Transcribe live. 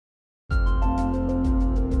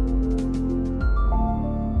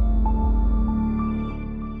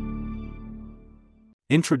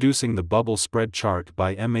Introducing the Bubble Spread Chart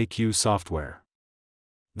by MAQ software.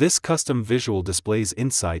 This custom visual displays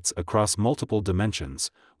insights across multiple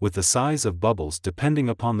dimensions, with the size of bubbles depending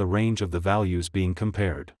upon the range of the values being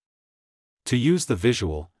compared. To use the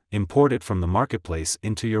visual, import it from the marketplace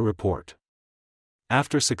into your report.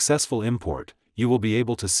 After successful import, you will be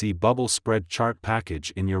able to see Bubble Spread Chart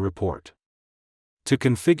package in your report. To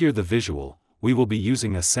configure the visual, we will be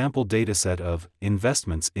using a sample dataset of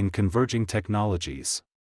investments in converging technologies.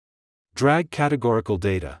 Drag categorical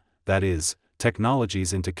data, that is,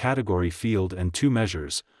 technologies into category field and two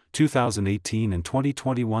measures, 2018 and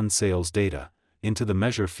 2021 sales data, into the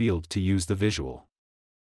measure field to use the visual.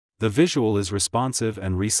 The visual is responsive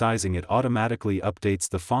and resizing it automatically updates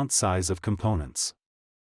the font size of components.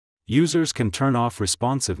 Users can turn off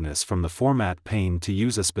responsiveness from the Format pane to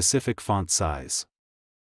use a specific font size.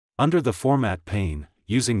 Under the Format pane,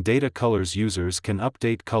 using data colors, users can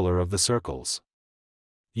update color of the circles.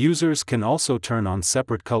 Users can also turn on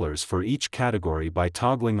separate colors for each category by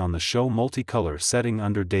toggling on the Show Multicolor setting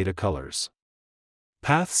under Data Colors.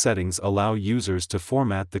 Path settings allow users to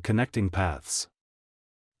format the connecting paths.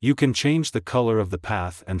 You can change the color of the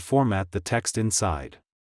path and format the text inside.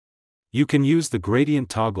 You can use the gradient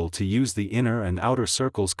toggle to use the inner and outer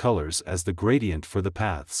circles colors as the gradient for the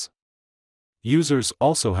paths. Users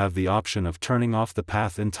also have the option of turning off the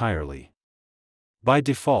path entirely. By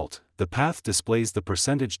default, the path displays the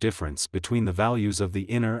percentage difference between the values of the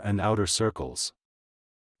inner and outer circles.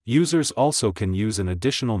 Users also can use an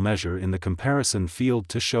additional measure in the comparison field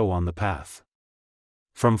to show on the path.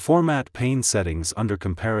 From Format pane settings under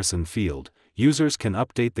Comparison field, users can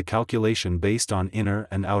update the calculation based on inner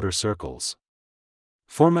and outer circles.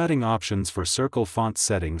 Formatting options for circle font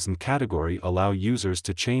settings and category allow users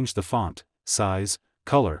to change the font, size,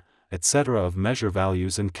 color, etc. of measure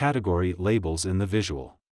values and category labels in the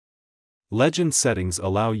visual. Legend settings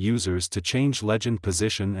allow users to change legend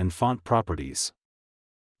position and font properties.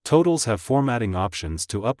 Totals have formatting options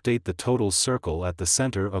to update the totals circle at the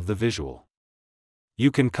center of the visual.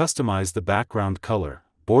 You can customize the background color,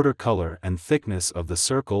 border color and thickness of the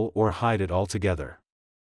circle or hide it altogether.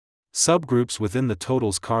 Subgroups within the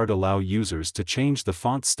totals card allow users to change the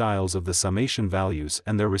font styles of the summation values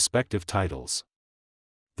and their respective titles.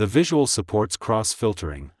 The visual supports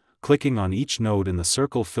cross-filtering. Clicking on each node in the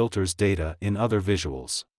circle filters data in other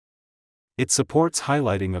visuals. It supports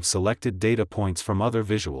highlighting of selected data points from other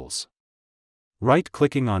visuals.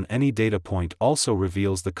 Right-clicking on any data point also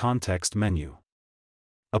reveals the context menu.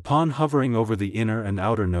 Upon hovering over the inner and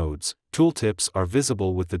outer nodes, tooltips are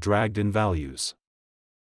visible with the dragged-in values.